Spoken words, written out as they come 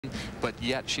but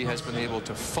yet she has been able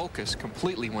to focus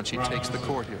completely when she takes the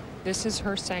court here. This is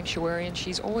her sanctuary, and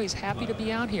she's always happy to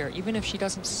be out here. Even if she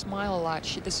doesn't smile a lot,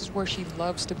 this is where she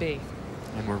loves to be.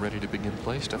 And we're ready to begin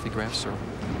play. Steffi Graf serve.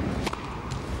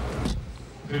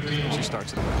 She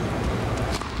starts it.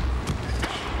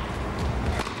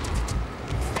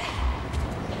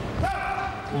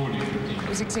 It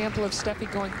was an example of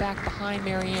Steffi going back behind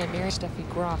Marianne. Steffi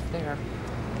Graf there.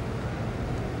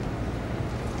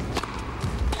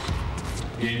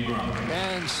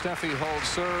 And Steffi holds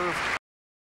serve.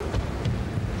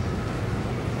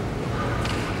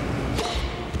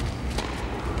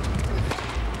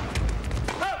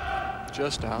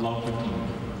 Just out.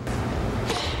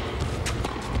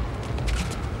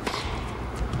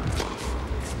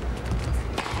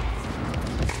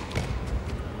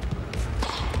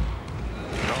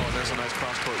 There's a nice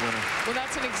cross-court winner. Well,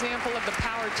 that's an example of the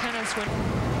power tennis when...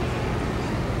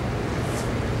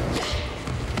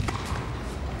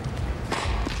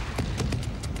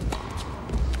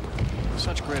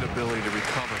 Such great ability to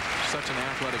recover. Such an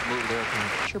athletic move there.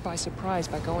 Sure, by surprise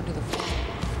by going to the floor.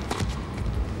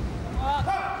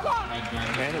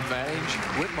 And advantage,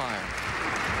 Witmeyer.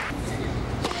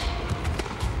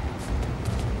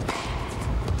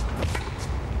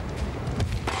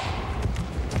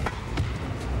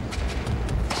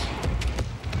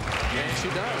 And she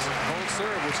does. Hold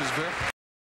serve, which is very...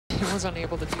 He was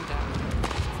unable to do that.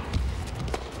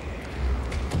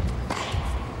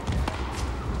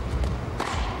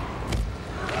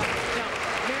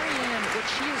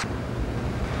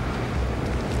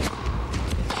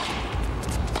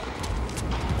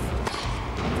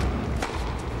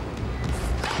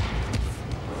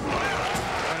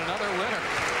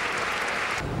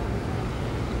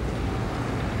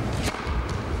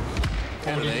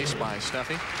 And an ace by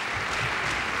Steffi.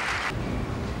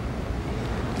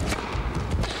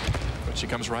 But she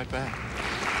comes right back.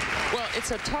 Well,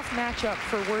 it's a tough matchup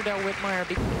for Werdel-Witmeyer.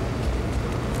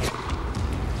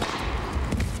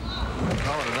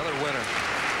 Oh, and another winner.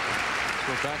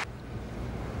 We're back.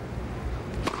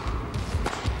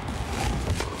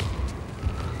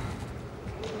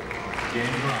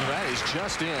 That is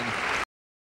just in.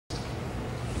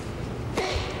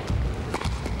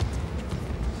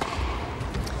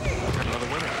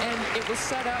 It was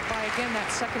set up by, again,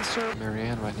 that second serve.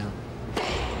 Marianne right now.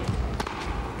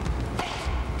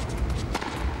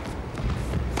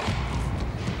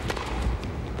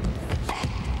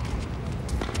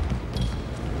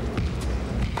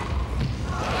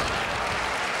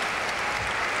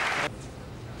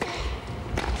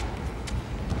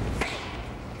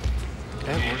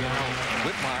 And we're now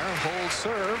Witmeyer holds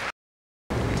serve.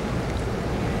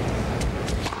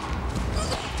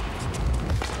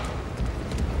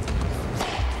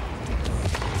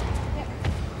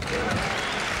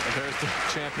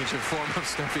 Championship form of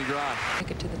Steffi Graf.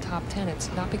 Make it to the top 10. It's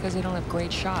not because they don't have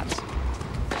great shots.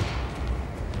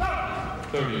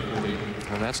 30-40.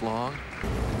 Well, that's long.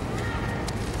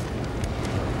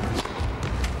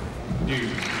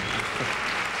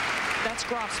 That's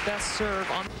Graf's best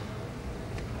serve on.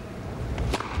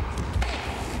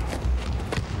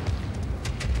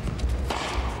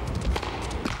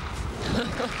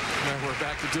 And we're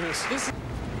back to deuce.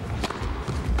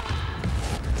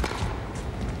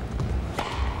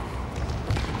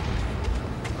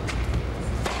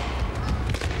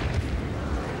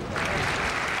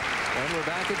 We're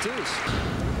back at deuce.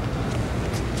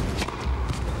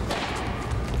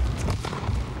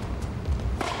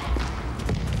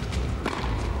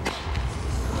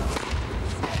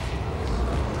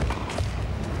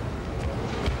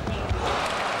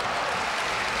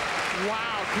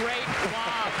 Wow, great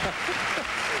block.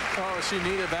 Oh, she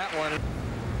needed that one.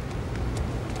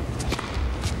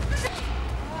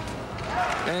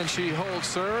 And she holds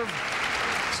serve.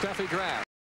 Steffi Graf.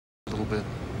 A little bit.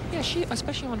 Yeah,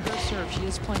 especially on her serve, she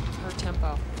is playing her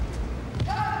tempo.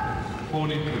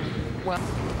 Well.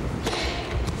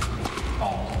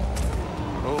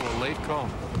 Oh, a late call.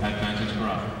 Advantage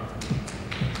Graf.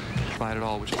 Fight it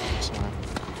all, which is a good sign.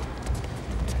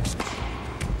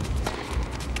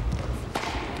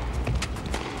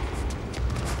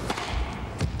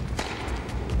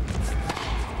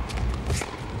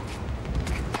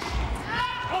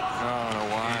 Oh,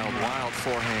 a wild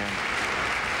forehand.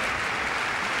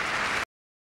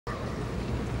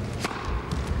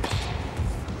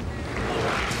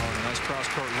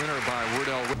 Cross-court winner by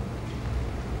Werdel.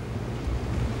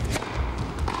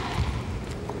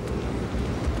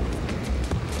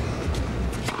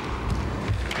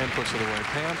 And puts it away.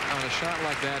 Pam, on a shot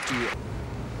like that, do you...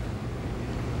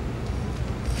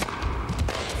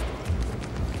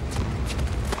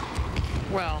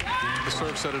 Well, The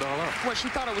serve set it all up. Well, she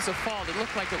thought it was a fault. It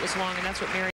looked like it was long, and that's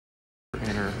what Marianne.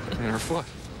 In her foot.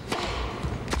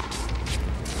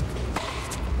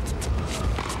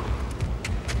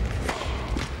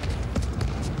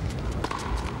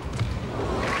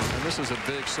 And this is a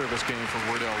big service game for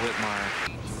Werdel-Witmeyer.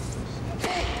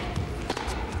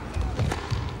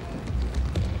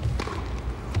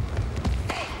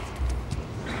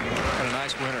 And a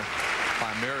nice winner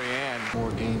by Marianne.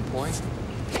 More game point.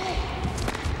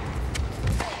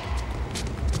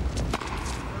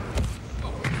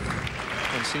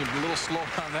 And seemed a little slow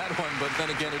on that one, but then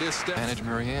again, it is Steffi. Manage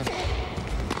Marianne.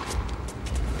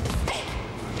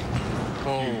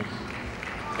 Oh.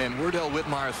 And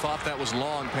Werdel-Witmeyer thought that was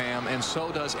long, Pam, and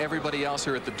so does everybody else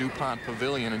here at the DuPont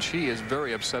Pavilion, and she is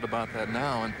very upset about that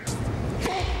now. And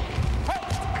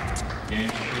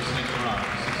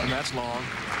that's long.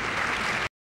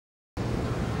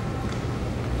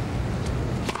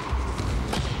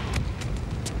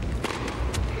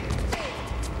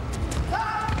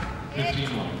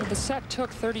 The set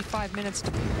took 35 minutes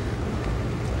to.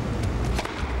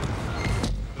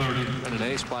 And an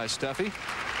ace by Steffi.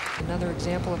 Another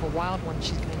example of a wild one.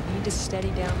 She's going to need to steady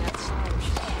down that side or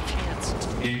she's got a chance.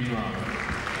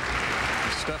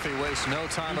 Steffi wastes no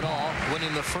time at all,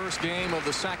 winning the first game of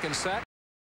the second set.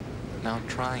 Now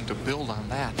trying to build on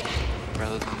that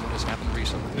rather than what has happened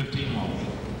recently.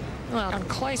 Well, on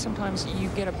clay, sometimes you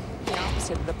get the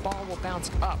opposite. The ball will bounce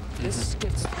up. This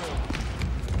gets through.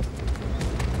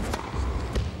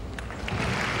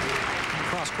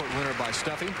 Cross-court winner by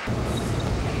Steffi.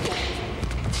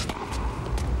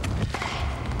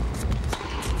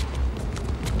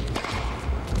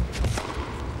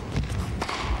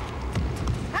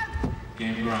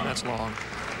 That's long.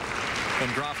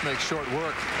 And Graf makes short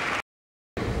work.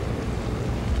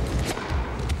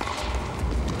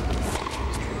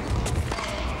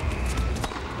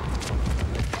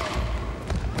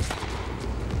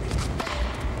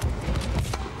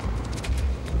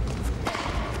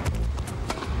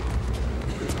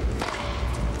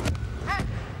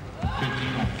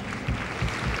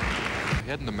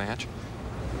 Ahead in the match.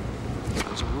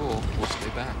 As a rule, we'll stay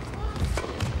back.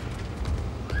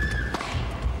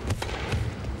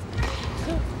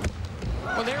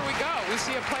 Well, there we go. We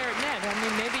see a player at net. I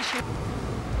mean, maybe she.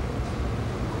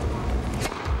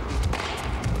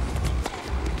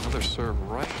 Another serve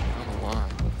right down the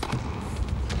line.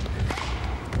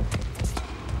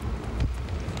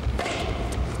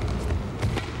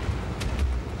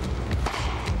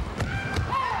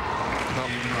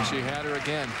 Oh, she had her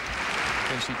again.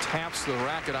 And she taps the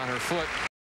racket on her foot.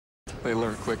 They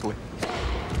learn quickly.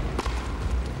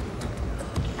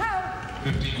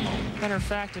 Matter of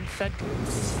fact, in Fed.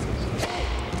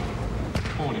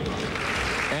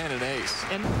 And an ace.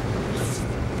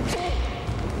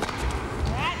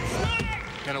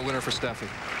 And a winner for Steffi.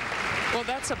 Well,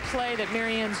 that's a play that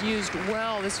Marianne's used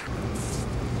well. This.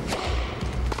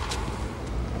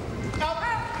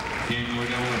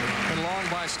 And long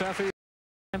by Steffi.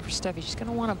 And for Steffi, she's going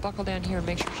to want to buckle down here and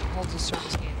make sure she holds the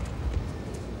service game.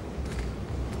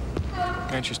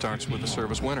 And she starts with the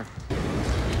service winner.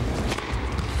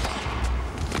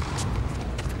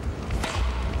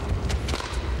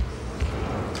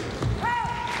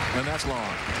 And that's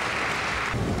long.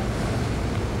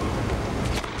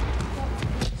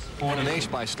 And an ace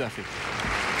by Steffi.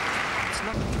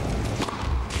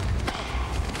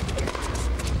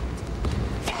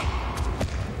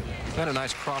 And a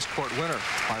nice cross-court winner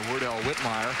by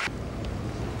Werdel-Witmeyer.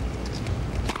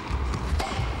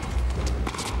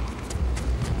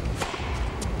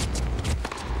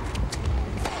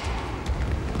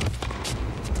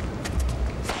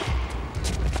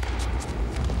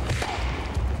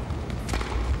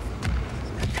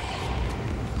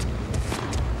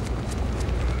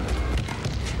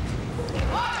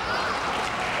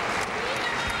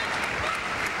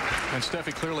 And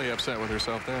Steffi clearly upset with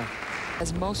herself there.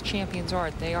 As most champions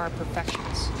are, they are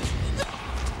perfectionists.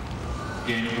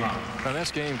 Game Graf. And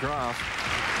that's game Graf.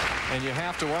 And you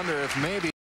have to wonder if maybe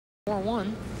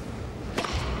 4-1.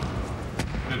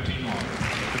 15 more.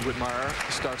 And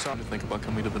Witmeyer starts on to think about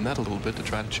coming to the net a little bit to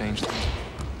try to change things.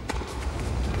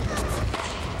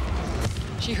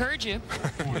 She heard you.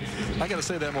 I got to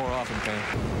say that more often, Pam.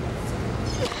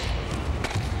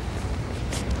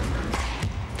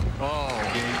 Oh,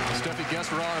 Steffi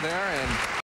guessed wrong there, and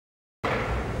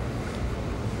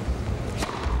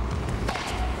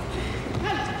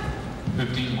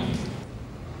 15 more.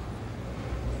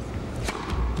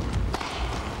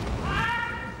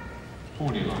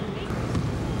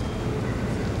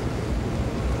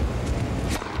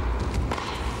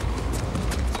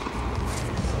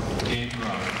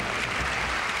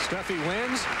 Steffi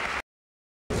wins.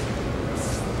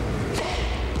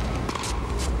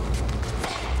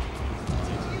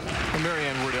 And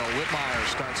Marianne Werdel-Witmeyer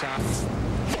starts out.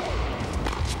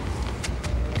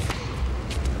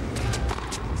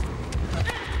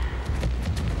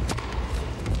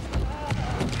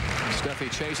 Steffi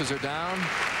chases her down.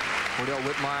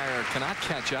 Werdel-Witmeyer cannot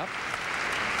catch up.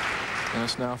 And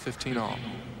it's now 15-all.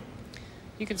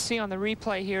 You can see on the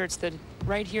replay here, it's the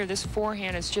right here, this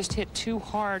forehand is just hit too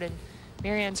hard, and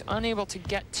Marianne's unable to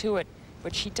get to it,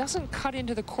 but she doesn't cut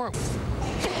into the court.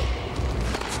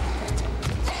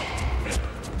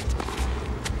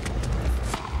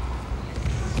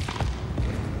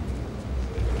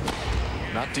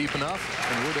 Not deep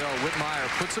enough, and Werdel-Witmeyer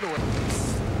puts it away.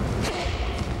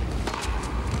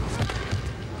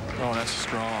 Oh, that's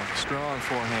strong. Strong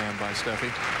forehand by Steffi.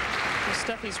 Well,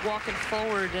 Steffi's walking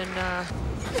forward, and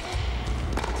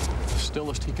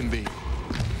stillest he can be.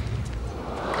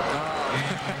 Oh.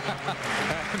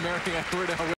 Marianne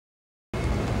Werdel.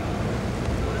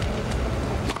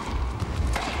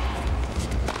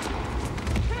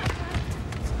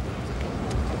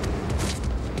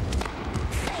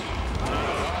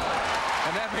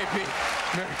 And that may be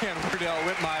Marianne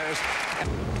Werdel-Witmeyer's.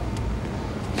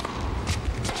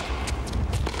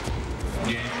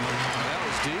 That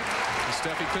was deep. And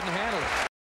Steffi couldn't handle it.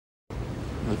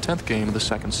 The 10th game of the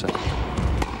second set.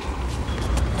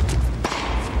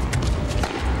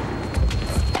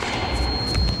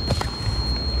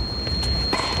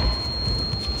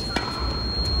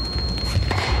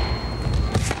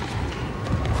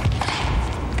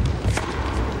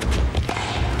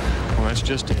 Well, that's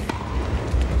just it.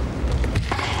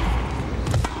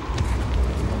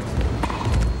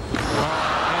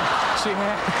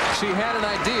 She had an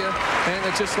idea, and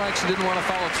it's just like she didn't want to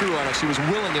follow through on it. She was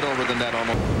willing it over the net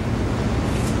almost.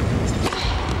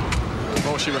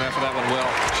 Oh, she went after that one well.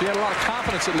 She had a lot of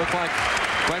confidence, it looked like,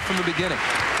 right from the beginning.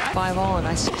 5-all, and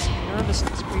I see some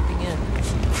nervousness creeping in.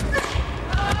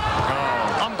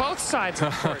 Oh. On both sides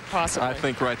of the court, possibly. I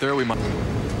think right there we might.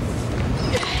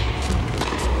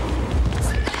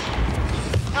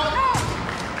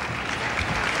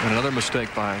 Another mistake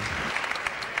by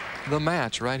the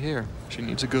match right here. She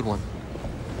needs a good one.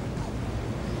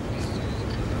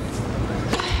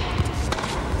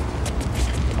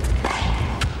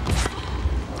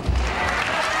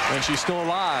 And she's still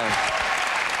alive.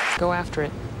 Go after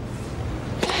it.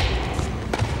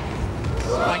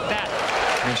 Like that.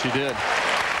 And she did.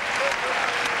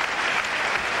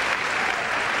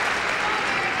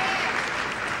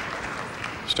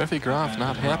 Steffi Graf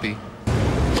not happy.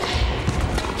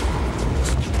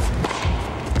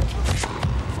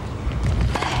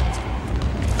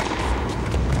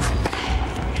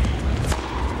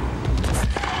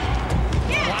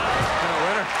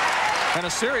 And a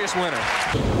serious winner.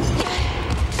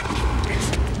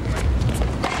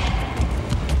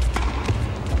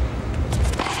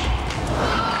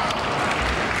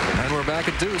 And we're back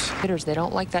at deuce. Hitters, they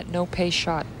don't like that no-pace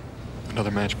shot.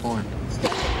 Another match point.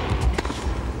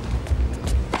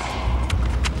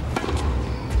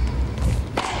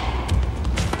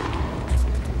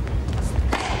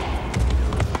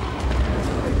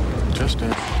 Just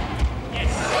in.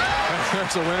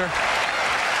 There's a winner.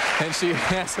 And she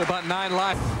has about 9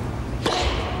 life.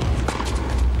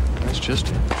 That's just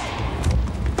it.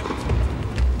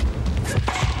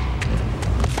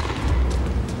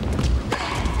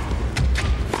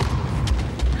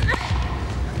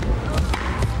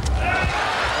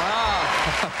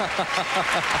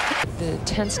 The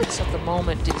tenseness of the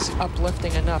moment is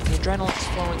uplifting enough. The adrenaline's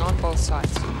flowing on both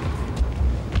sides.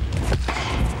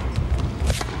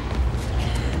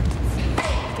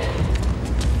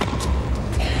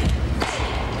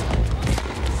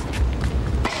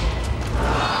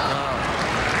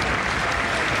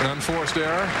 Unforced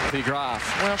error, the Graf.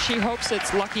 Well, she hopes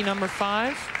it's lucky number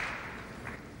 5.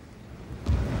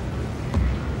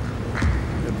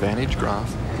 Advantage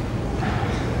Graf.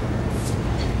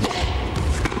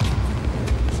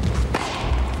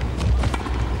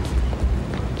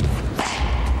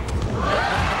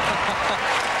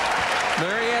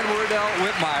 Marianne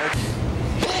Werdel-Witmeyer.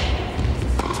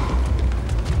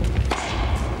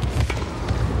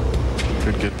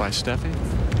 Good get by Steffi.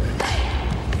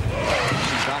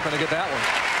 Not going to get that one.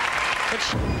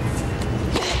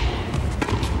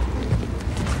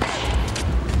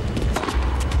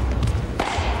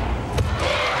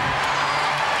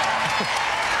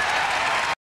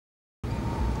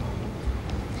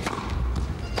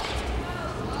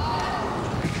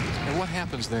 And what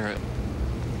happens there?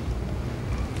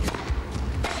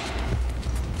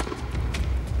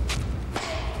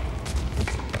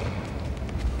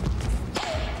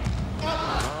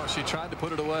 she tried to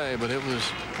put it away, but it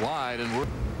was wide. And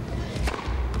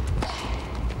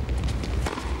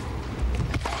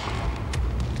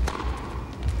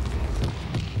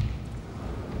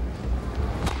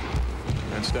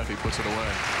Steffi puts it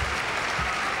away.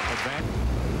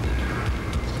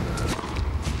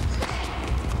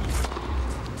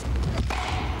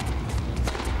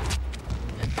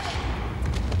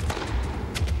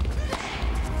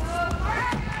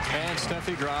 And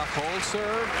Steffi Graf holds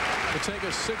serve to take a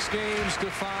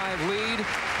 6-5 lead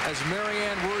as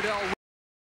Marianne Werdel.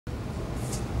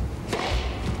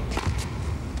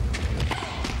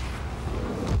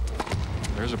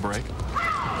 There's a break.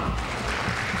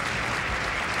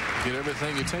 Get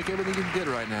everything. You take everything you can get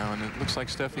right now, and it looks like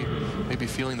Steffi may be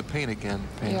feeling the pain again.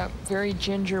 Yeah, very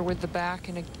ginger with the back,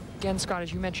 and again, Scott,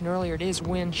 as you mentioned earlier, it is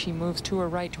when she moves to her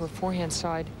right, to her forehand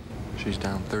side. She's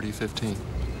down 30-15.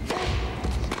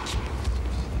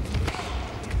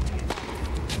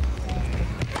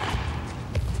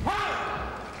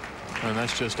 And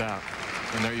that's just out.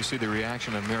 And there you see the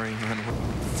reaction of Marianne.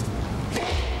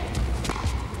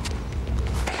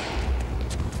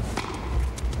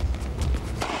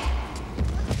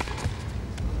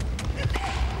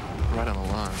 Right on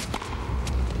the line.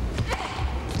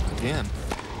 Again.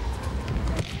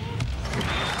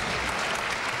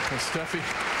 And Steffi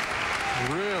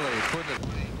really putting it.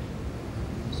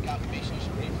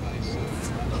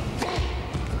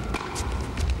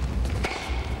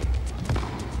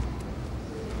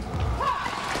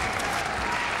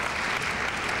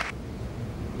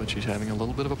 But she's having a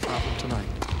little bit of a problem tonight.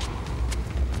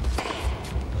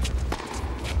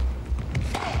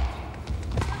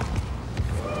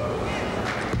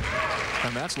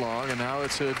 And that's long, and now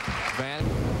it's a Van.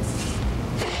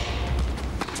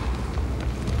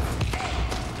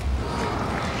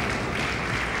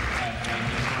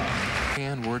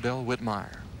 And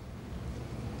Werdel-Witmeyer.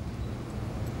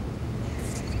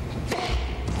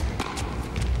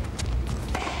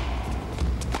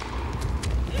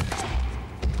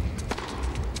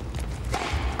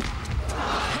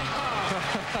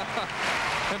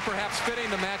 And perhaps fitting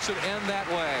the match should end that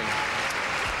way.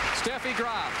 Steffi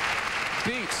Graf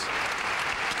beats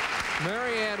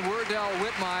Marianne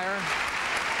Werdel-Witmeyer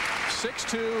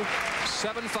 6-2,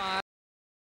 7-5.